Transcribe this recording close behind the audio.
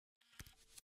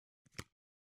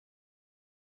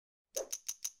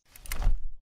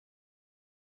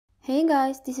Hey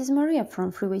guys, this is Maria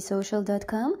from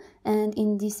freewaysocial.com, and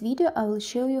in this video I will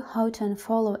show you how to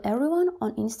unfollow everyone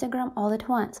on Instagram all at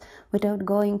once without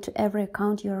going to every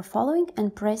account you are following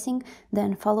and pressing the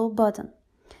unfollow button.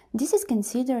 This is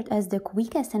considered as the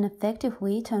quickest and effective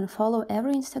way to unfollow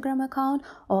every Instagram account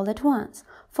all at once.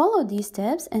 Follow these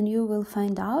steps and you will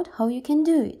find out how you can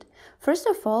do it. First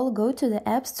of all, go to the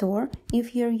App Store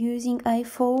if you're using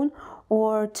iPhone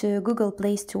or to Google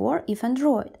Play Store if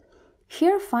Android.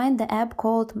 Here find the app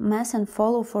called Mass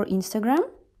Unfollow for Instagram.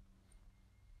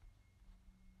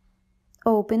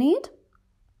 Open it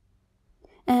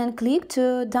and click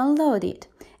to download it.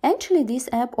 Actually, this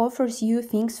app offers you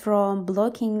things from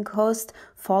blocking host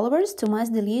followers to mass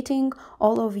deleting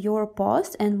all of your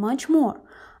posts and much more.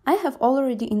 I have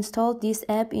already installed this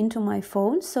app into my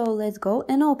phone, so let's go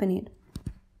and open it.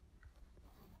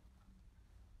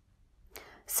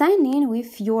 Sign in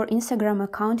with your Instagram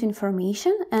account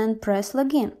information and press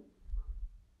login.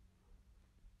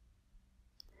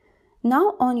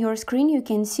 Now on your screen you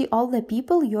can see all the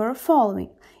people you're following.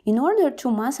 In order to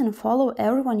mass unfollow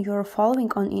everyone you're following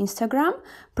on Instagram,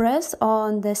 press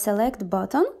on the select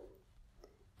button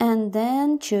and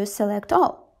then choose select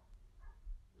all.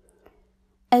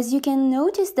 As you can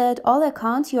notice that all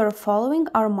accounts you're following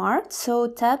are marked, so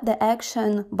tap the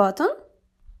action button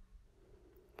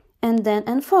and then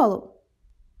unfollow.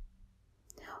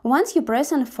 Once you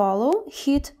press unfollow,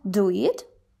 hit do it,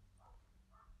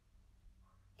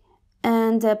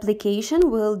 and the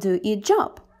application will do its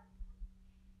job.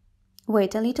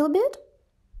 Wait a little bit.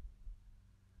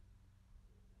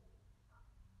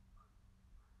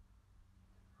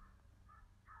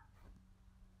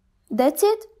 That's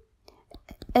it.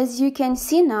 As you can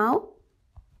see now,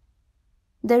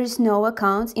 there is no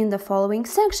account in the following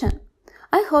section.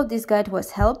 I hope this guide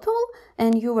was helpful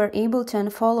and you were able to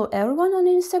unfollow everyone on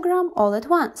Instagram all at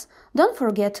once. Don't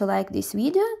forget to like this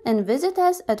video and visit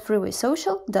us at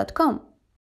freewaysocial.com.